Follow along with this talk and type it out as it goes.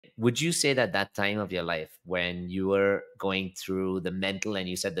would you say that that time of your life when you were going through the mental and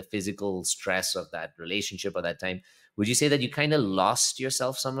you said the physical stress of that relationship or that time, would you say that you kind of lost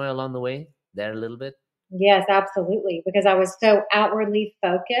yourself somewhere along the way there a little bit? Yes, absolutely. Because I was so outwardly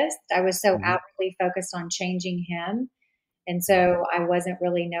focused. I was so Mhm. outwardly focused on changing him. And Yeah. so I wasn't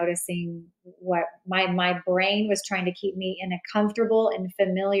really noticing what my brain was trying to keep me in a comfortable and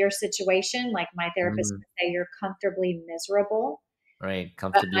familiar situation. Like my therapist Mm, would say, you're comfortably miserable. right. But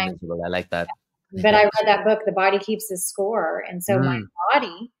Comfortably I miserable. I like that. but I read that book, The Body Keeps the Score, and so my Mm.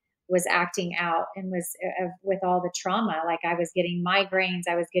 body was acting out and was with all the trauma. Like I was getting migraines,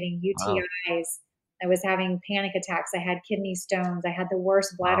 I was getting Wow. UTIs, I was having panic attacks, I had kidney stones, I had the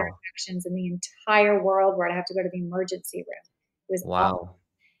worst bladder Wow. infections in the entire world, where I'd have to go to the emergency room. It was awful, Wow.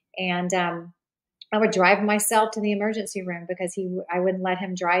 and I would drive myself to the emergency room because I wouldn't let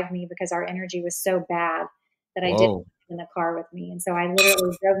him drive me because our energy was so bad that I didn't Whoa. want him in the car with me. And so I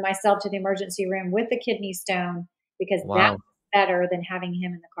literally drove myself to the emergency room with the kidney stone because that Wow. was better than having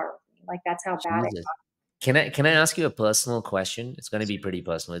him in the car with me. Like that's how bad it Jesus. Can I ask you a personal question? It's going to be pretty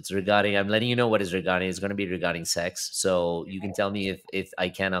personal. It's regarding, I'm letting you know what is regarding. It's going to be regarding sex. So you can tell me if I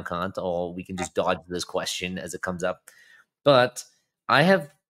can or can't, or we can just dodge this question as it comes up. But I have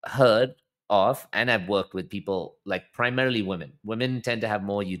heard of, and I've worked with people, like primarily women. Women tend to have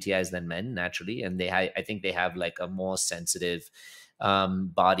more UTIs than men naturally, and I think they have like a more sensitive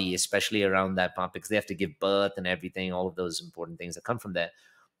body, especially around that part, because they have to give birth and everything, all of those important things that come from there.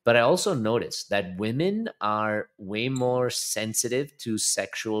 But I also noticed that women are way more sensitive to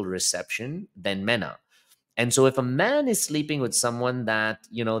sexual reception than men are. And so if a man is sleeping with someone that,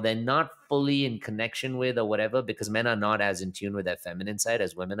 they're not fully in connection with or whatever, because men are not as in tune with their feminine side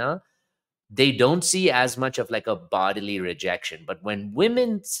as women are, they don't see as much of like a bodily rejection. But when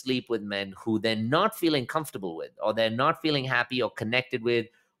women sleep with men who they're not feeling comfortable with, or they're not feeling happy or connected with,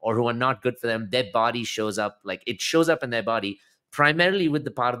 or who are not good for them, their body shows up, like it shows up in their body primarily with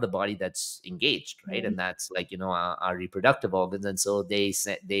the part of the body that's engaged, right? was. And that's like, our reproductive organs. And so they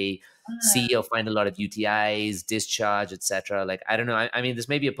Ah, see or find a lot of UTIs, discharge, etc. Like, I don't know. I mean, this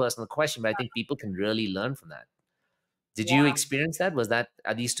may be a personal question, but I think people can really learn from that. Did you yeah. experience that?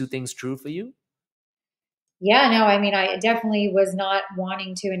 Are these two things true for you? Yeah, no, I mean, I definitely was not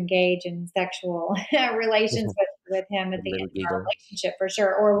wanting to engage in sexual relations with him at A the little end of our giggle. relationship for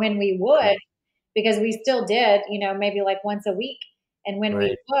sure. Or when we Right. would, because we still did, maybe like once a week. And when we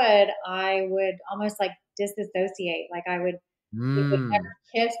Right. would, I would almost like disassociate. Like we would Mm. never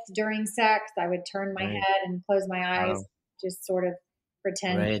kiss during sex. I would turn my Right. head and close my eyes, Wow. just sort of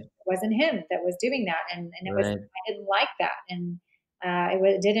pretend Right. it wasn't him that was doing that. And it was, Right. I didn't like that. And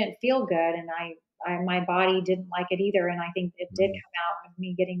it didn't feel good. And my body didn't like it either. And I think it did Mm. come out of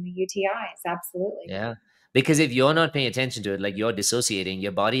me getting the UTIs. Absolutely. Yeah. Because if you're not paying attention to it, like you're dissociating,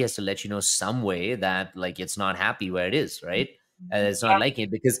 your body has to let you know some way that like it's not happy where it is, right? And Mhm. it's not liking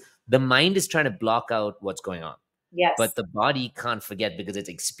it because the mind is trying to block out what's going on. Yes. But the body can't forget because it's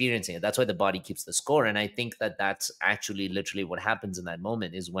experiencing it. That's why the body keeps the score. And I think that that's actually literally what happens in that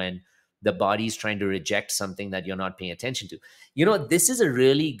moment is when the body is trying to reject something that you're not paying attention to. This is a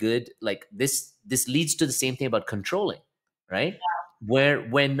really good, like this leads to the same thing about controlling, right? Where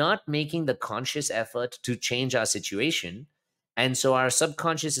we're not making the conscious effort to change our situation. And so our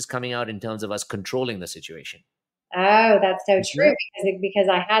subconscious is coming out in terms of us controlling the situation. Oh, that's so You see true that? because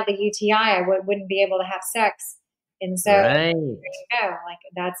I had the UTI, I wouldn't be able to have sex. And so there Right. you go. Like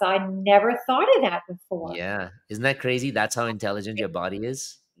I never thought of that before. Yeah. Isn't that crazy? That's how intelligent your body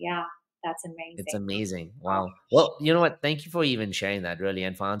is. Yeah, that's It's amazing. amazing. Oh, Wow. Well, you know what? Thank you for even sharing that, really,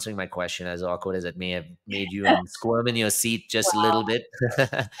 and for answering my question, as awkward as it may have made you and squirm in your seat just a well, little bit.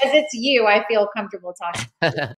 because it's you, I feel comfortable talking to you.